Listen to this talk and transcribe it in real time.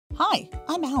Hi,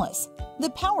 I'm Alice,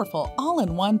 the powerful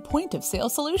all-in-one point-of-sale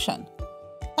solution.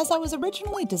 As I was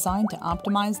originally designed to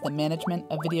optimize the management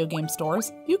of video game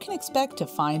stores, you can expect to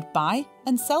find buy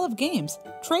and sell of games,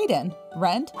 trade-in,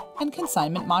 rent, and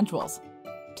consignment modules.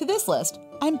 To this list,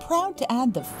 I'm proud to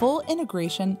add the full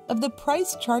integration of the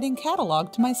PriceCharting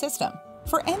catalog to my system.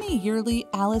 For any yearly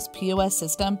Alice POS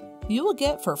system, you will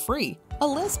get for free a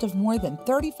list of more than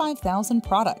 35,000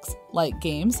 products like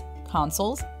games,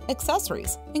 consoles,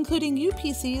 accessories, including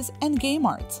UPCs and game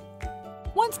arts.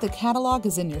 Once the catalog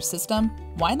is in your system,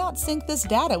 why not sync this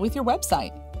data with your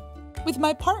website? With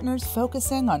my partners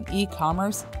focusing on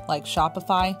e-commerce like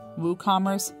Shopify,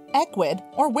 WooCommerce, Ecwid,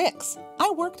 or Wix, I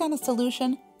worked on a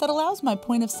solution that allows my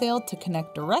point of sale to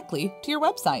connect directly to your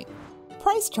website.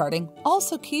 PriceCharting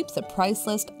also keeps a price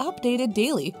list updated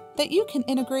daily that you can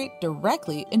integrate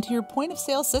directly into your point of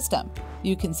sale system.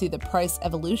 You can see the price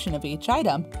evolution of each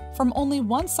item from only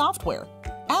one software,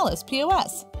 Alice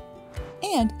POS.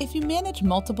 And if you manage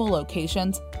multiple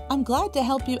locations, I'm glad to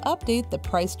help you update the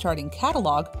PriceCharting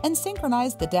catalog and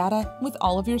synchronize the data with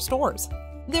all of your stores.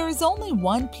 There is only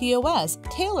one POS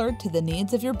tailored to the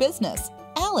needs of your business,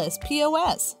 Alice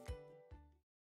POS.